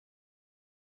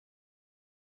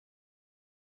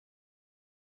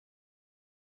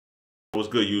What's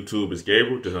good, YouTube? It's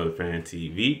Gabriel, just another Fan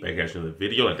TV. Back at you another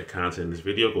video. Like the content in this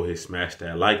video, go ahead and smash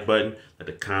that like button. Like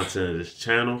the content of this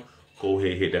channel, go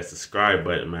ahead and hit that subscribe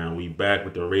button, man. We back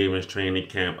with the Ravens training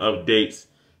camp updates.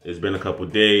 It's been a couple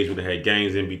days. We had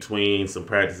games in between, some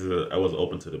practices I wasn't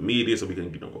open to the media, so we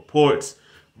couldn't get no reports.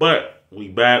 But we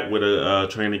back with a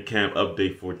training camp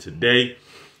update for today.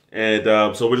 And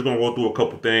so we're just going to go through a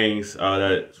couple things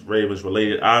that's Ravens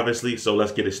related, obviously. So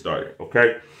let's get it started,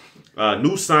 okay?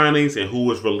 New signings and who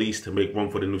was released to make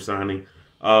room for the new signing.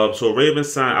 So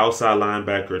Ravens signed outside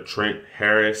linebacker Trent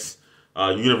Harris,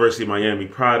 University of Miami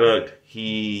product.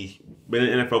 He been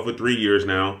in the NFL for 3 years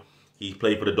now. He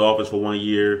played for the Dolphins for 1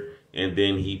 year, and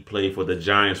then he played for the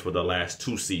Giants for the last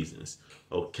 2 seasons.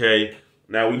 Okay.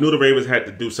 Now, we knew the Ravens had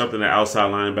to do something at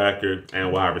outside linebacker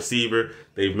and wide receiver.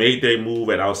 They've made their move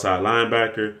at outside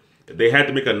linebacker. If they had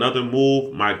to make another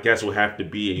move, my guess would have to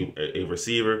be a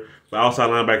receiver. But outside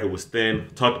linebacker was thin.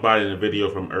 Talked about it in a video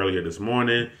from earlier this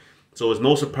morning. So it's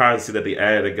no surprise to see that they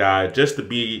added a guy just to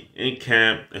be in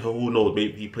camp. And who knows,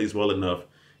 maybe he plays well enough.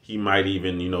 He might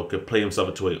even, could play himself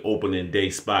into an opening day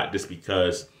spot just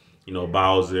because,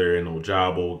 Bowser and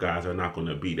Ojabo guys are not going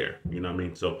to be there. You know what I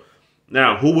mean? So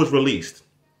now, who was released?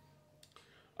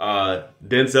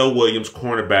 Denzel Williams,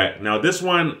 cornerback. Now, this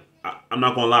one, I'm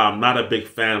not going to lie, I'm not a big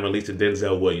fan of releasing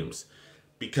Denzel Williams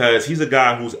because he's a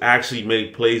guy who's actually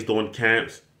made plays during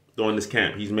this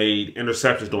camp. He's made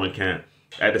interceptions during camp.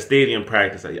 At the stadium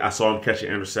practice, I saw him catch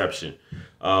an interception.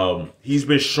 He's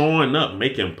been showing up,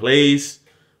 making plays,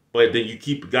 but then you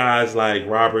keep guys like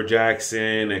Robert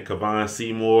Jackson and Kavon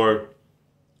Seymour.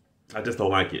 I just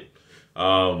don't like it.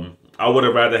 I would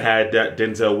have rather had that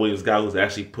Denzel Williams guy who's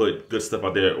actually put good stuff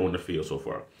out there on the field so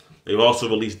far. They've also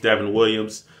released Devin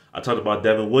Williams. I talked about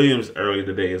Devin Williams earlier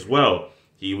today as well.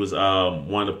 He was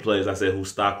one of the players I said whose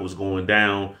stock was going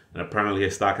down, and apparently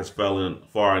his stock has fallen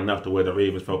far enough to where the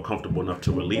Ravens felt comfortable enough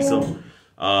to release him.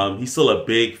 He's still a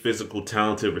big, physical,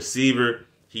 talented receiver.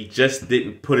 He just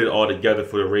didn't put it all together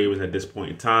for the Ravens at this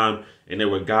point in time, and there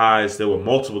were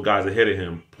multiple guys ahead of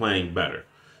him playing better.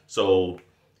 So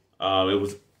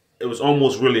it was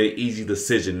almost really an easy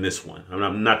decision, this one.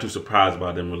 I'm not too surprised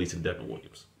about them releasing Devin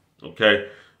Williams. Okay.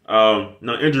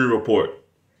 Now, injury report.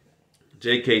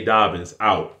 J.K. Dobbins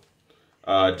out.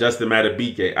 Justin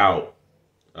Madubuike out.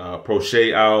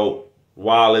 Prochet out.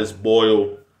 Wallace,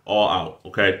 Boyle, all out.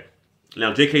 Okay.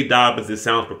 Now, J.K. Dobbins, this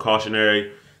sounds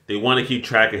precautionary. They want to keep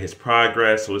track of his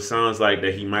progress, so it sounds like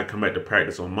that he might come back to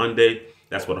practice on Monday.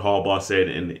 That's what Harbaugh said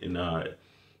in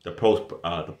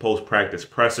the post-practice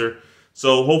presser.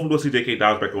 So hopefully we'll see J.K.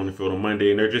 Dobbins back on the field on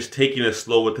Monday, and they're just taking it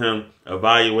slow with him,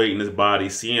 evaluating his body,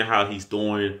 seeing how he's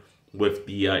doing with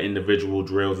the individual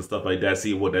drills and stuff like that,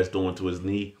 see what that's doing to his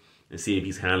knee, and see if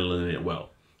he's handling it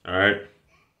well. All right.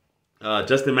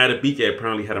 Justin Madubuike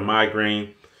apparently had a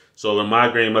migraine, so the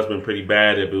migraine must have been pretty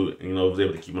bad if it, was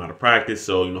able to keep him out of practice.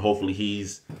 So hopefully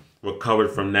he's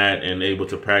recovered from that and able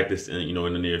to practice, in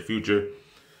the near future.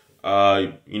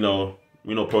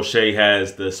 Prochet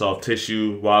has the soft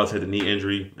tissue. Wallace had the knee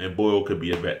injury, and Boyle could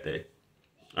be a vet day.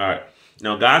 All right.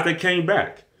 Now, guys that came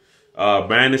back.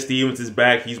 Brandon Stevens is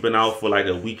back. He's been out for like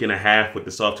a week and a half with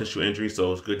the soft tissue injury,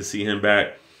 so it's good to see him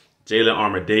back. Jalen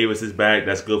Armour-Davis is back.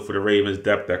 That's good for the Ravens'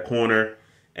 depth at corner.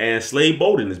 And Slade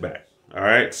Bolden is back. All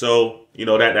right. So,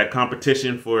 that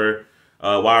competition for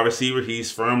wide receiver,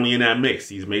 he's firmly in that mix.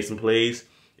 He's made some plays.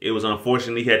 It was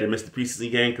unfortunately he had to miss the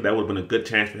preseason game because that would have been a good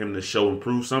chance for him to show and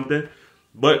prove something.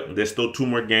 But there's still 2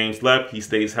 more games left. He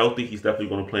stays healthy. He's definitely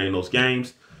going to play in those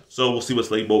games. So we'll see what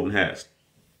Slade Bolden has.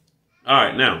 All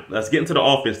right, now let's get into the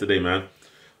offense today, man.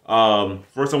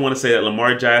 First, I want to say that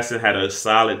Lamar Jackson had a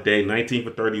solid day, 19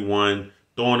 for 31,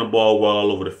 throwing the ball well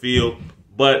all over the field.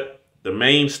 But the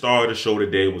main star of the show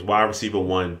today was wide receiver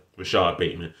 1, Rashod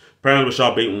Bateman. Apparently,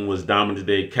 Rashod Bateman was dominant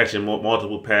today, catching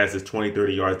multiple passes, 20,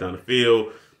 30 yards down the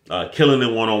field, killing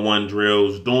in one-on-one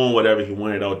drills, doing whatever he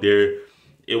wanted out there.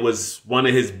 It was one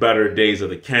of his better days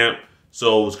of the camp.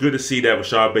 So it was good to see that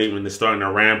Rashod Bateman is starting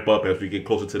to ramp up as we get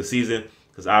closer to the season,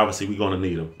 because obviously we're going to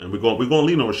need him. And we're going to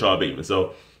lean on Rashod Bateman.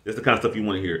 So it's the kind of stuff you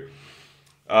want to hear.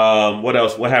 What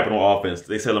else? What happened on offense?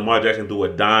 They said Lamar Jackson threw a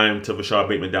dime to Rashod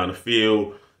Bateman down the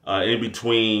field. In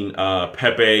between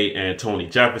Pepe and Tony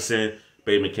Jefferson,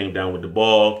 Bateman came down with the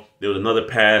ball. There was another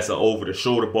pass,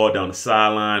 over-the-shoulder ball down the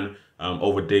sideline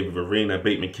over David Vereen that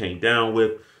Bateman came down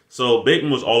with. So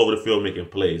Bateman was all over the field making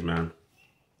plays, man.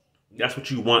 That's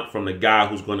what you want from the guy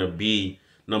who's going to be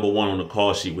 #1 on the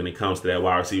call sheet when it comes to that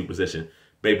wide receiver position.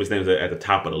 Bateman's name is at the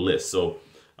top of the list. So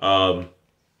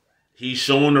he's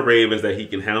showing the Ravens that he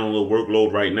can handle the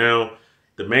workload right now.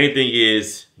 The main thing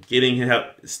is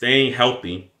staying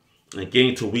healthy and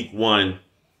getting to week 1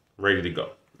 ready to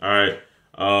go. All right.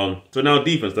 So now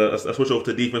defense. Let's switch over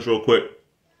to defense real quick.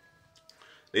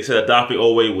 They said Odafe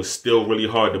Oweh was still really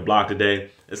hard to block today.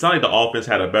 It's not like the offense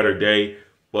had a better day,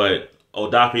 but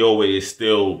Odafe Oweh is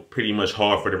still pretty much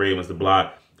hard for the Ravens to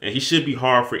block. And he should be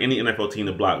hard for any NFL team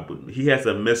to block. But he has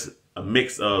a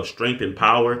mix of strength and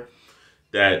power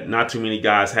that not too many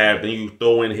guys have. Then you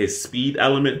throw in his speed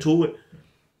element to it.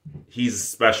 He's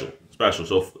special.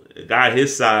 So a guy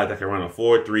his size that can run a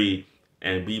 4.3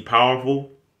 and be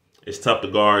powerful, it's tough to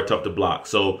guard, tough to block.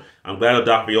 So I'm glad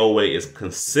Odafe Oweh is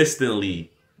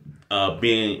consistently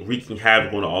wreaking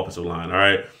havoc on the offensive line. All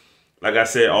right. Like I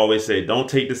said, always say, don't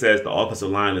take this as the offensive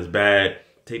line is bad.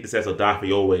 Take this as Odafe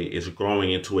Oweh is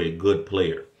growing into a good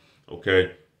player.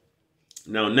 Okay.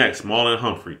 Now next, Marlon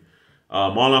Humphrey.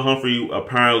 Marlon Humphrey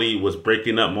apparently was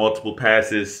breaking up multiple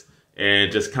passes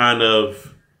and just kind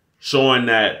of showing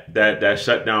that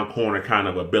shutdown corner kind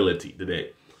of ability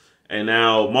today. And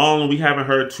now Marlon, we haven't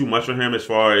heard too much from him as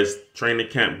far as training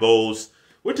camp goes,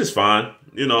 which is fine.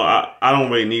 You know, I don't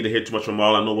really need to hear too much from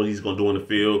Marlon. I know what he's going to do in the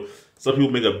field. Some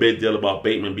people make a big deal about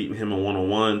Bateman beating him in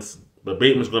one-on-ones, but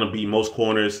Bateman's going to beat most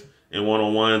corners in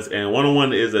one-on-ones, and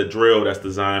one-on-one is a drill that's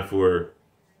designed for,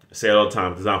 say it all the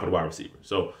time, designed for the wide receiver.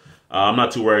 So I'm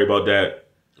not too worried about that.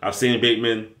 I've seen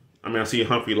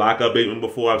Humphrey lock up Bateman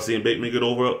before. I've seen Bateman get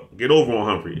over on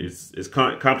Humphrey. It's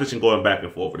competition going back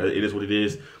and forth. It is what it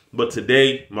is. But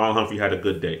today, Marlon Humphrey had a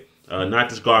good day. Not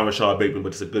just guarding Rashod Bateman, but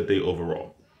it's a good day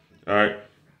overall. All right.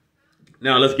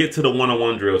 Now, let's get to the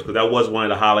one-on-one drills because that was one of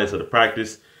the highlights of the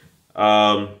practice.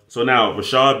 So now,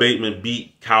 Rashod Bateman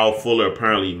beat Kyle Fuller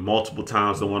apparently multiple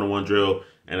times in the one-on-one drill,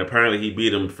 and apparently he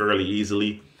beat him fairly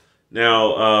easily.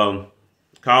 Now,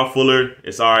 Kyle Fuller,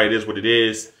 it's all right, it is what it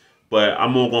is, but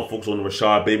I'm more going to focus on the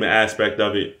Rashod Bateman aspect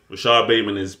of it. Rashod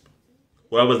Bateman is,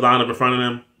 whoever's lined up in front of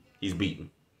him, he's beaten.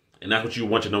 And that's what you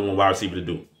want your number one wide receiver to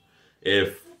do.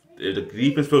 If the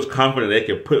defense feels confident they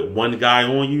can put one guy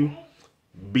on you,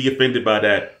 be offended by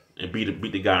that and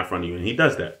beat the guy in front of you. And he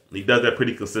does that. He does that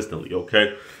pretty consistently,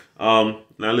 okay? Now,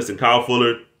 listen, Kyle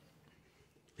Fuller,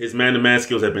 his man-to-man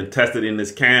skills have been tested in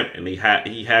this camp, and he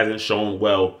hasn't shown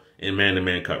well in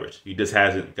man-to-man coverage. He just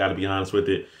hasn't, got to be honest with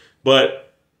it.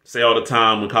 But say all the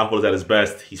time, when Kyle Fuller's at his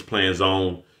best, he's playing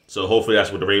zone. So hopefully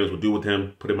that's what the Ravens will do with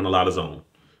him, put him in a lot of zone.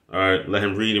 All right, let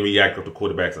him read and react with the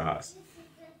quarterback's eyes.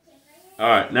 All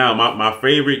right, now my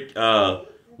favorite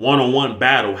one-on-one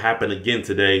battle happened again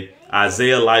today.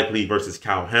 Isaiah Likely versus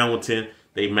Kyle Hamilton.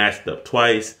 They matched up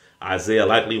twice. Isaiah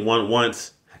Likely won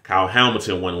once. Kyle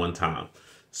Hamilton won one time.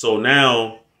 So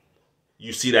now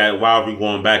you see that rivalry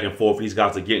going back and forth. These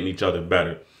guys are getting each other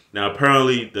better. Now,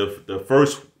 apparently, the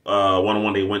first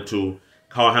one-on-one they went to,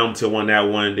 Kyle Hamilton won that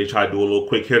one. They tried to do a little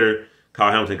quick hitter.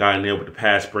 Kyle Hamilton got in there with the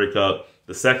pass breakup.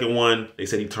 The second one, they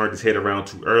said he turned his head around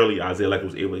too early. Isaiah Likely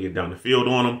was able to get down the field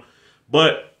on him.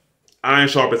 But iron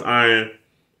sharp as iron.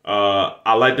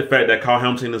 I like the fact that Kyle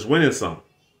Hamilton is winning some.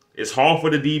 It's hard for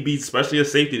the DBs, especially a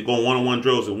safety, to go one-on-one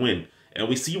drills and win. And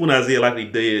we see what Isaiah Likely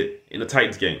did in the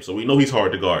Titans game. So we know he's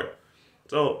hard to guard.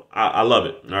 So I love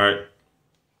it. All right.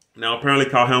 Now, apparently,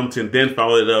 Kyle Hamilton then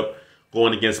followed it up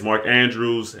going against Mark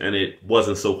Andrews, and it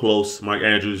wasn't so close. Mark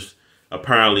Andrews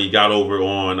apparently got over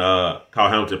on Kyle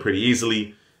Hamilton pretty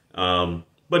easily. But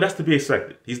that's to be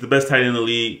expected. He's the best tight end in the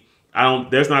league.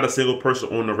 There's not a single person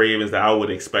on the Ravens that I would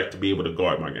expect to be able to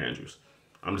guard Mark Andrews.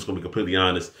 I'm just going to be completely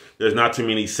honest. There's not too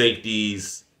many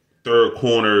safeties, third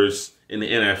corners in the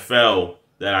NFL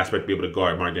that I expect to be able to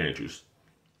guard Mark Andrews.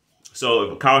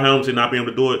 So if Kyle Hamilton not being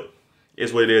able to do it,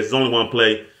 it's what it is. It's only one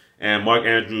play. And Mark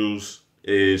Andrews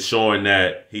is showing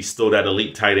that he's still that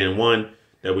elite tight end one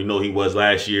that we know he was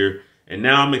last year. And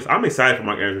now I'm excited for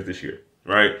Mark Andrews this year,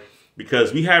 right?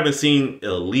 Because we haven't seen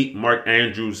elite Mark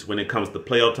Andrews when it comes to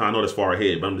playoff time. I know that's far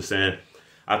ahead, but I'm just saying,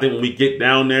 I think when we get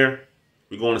down there,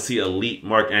 we're going to see elite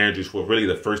Mark Andrews for really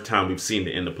the first time we've seen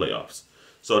it in the playoffs.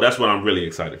 So that's what I'm really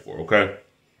excited for, okay?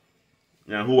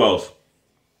 Now, who else?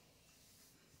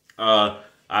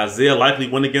 Isaiah Likely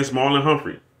went against Marlon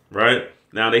Humphrey, right?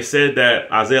 Now, they said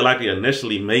that Isaiah Likely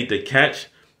initially made the catch,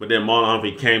 but then Marlon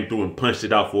Humphrey came through and punched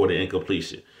it out for the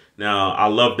incompletion. Now, I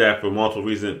love that for multiple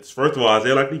reasons. First of all,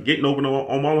 Isaiah Likely getting open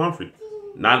on Marlon Humphrey.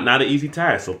 Not an easy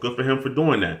task, so good for him for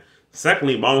doing that.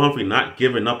 Secondly, Marlon Humphrey not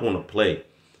giving up on a play.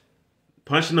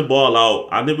 Punching the ball out,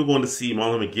 I think we're going to see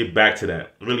Marlon Humphrey get back to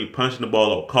that. Really punching the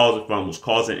ball out, causing fumbles,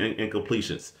 causing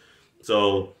incompletions.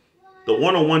 So the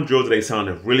one-on-one drills today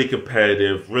sounded really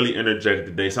competitive, really energetic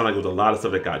today. Sounded like there was a lot of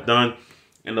stuff that got done.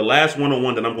 And the last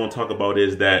one-on-one that I'm going to talk about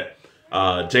is that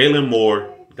Jalen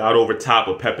Moore got over top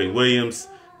of Pepe Williams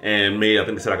and made, I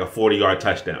think they said, like a 40-yard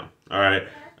touchdown. All right.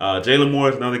 Jalen Moore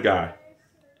is another guy.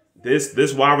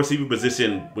 this wide receiver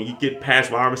position, when you get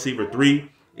past wide receiver 3,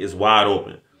 is wide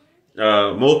open.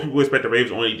 Most people expect the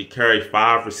Ravens only to carry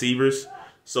 5 receivers.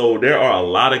 So there are a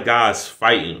lot of guys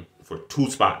fighting for 2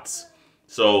 spots.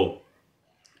 So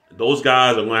those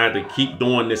guys are going to have to keep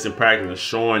doing this in practice and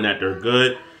showing that they're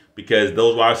good, because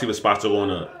those wide receiver spots are going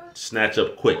to snatch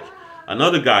up quick.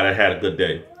 Another guy that had a good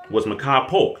day was Mekhi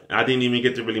Polk. I didn't even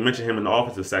get to really mention him in the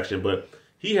offensive section, but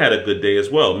he had a good day as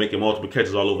well, making multiple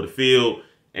catches all over the field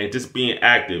and just being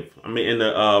active. I mean, in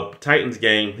the Titans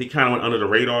game, he kind of went under the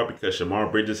radar because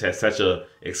Shamar Bridges had such a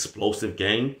explosive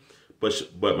game. But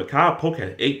Mekhi Polk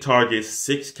had 8 targets,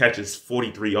 6 catches,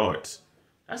 43 yards.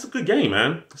 That's a good game,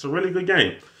 man. It's a really good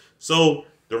game. So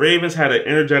the Ravens had an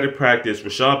energetic practice.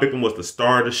 Rashod Bateman was the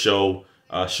star of the show,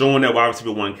 showing that wide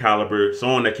receiver 1 caliber,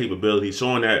 showing that capability,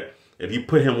 showing that if you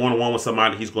put him one-on-one with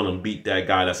somebody, he's going to beat that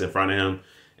guy that's in front of him.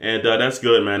 And that's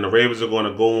good, man. The Ravens are going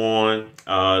to go on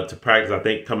to practice, I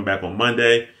think, coming back on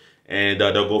Monday. And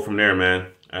they'll go from there, man.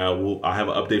 I'll have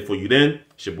an update for you then.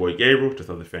 It's your boy Gabriel, Just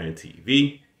Another Fan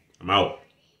TV. I'm out.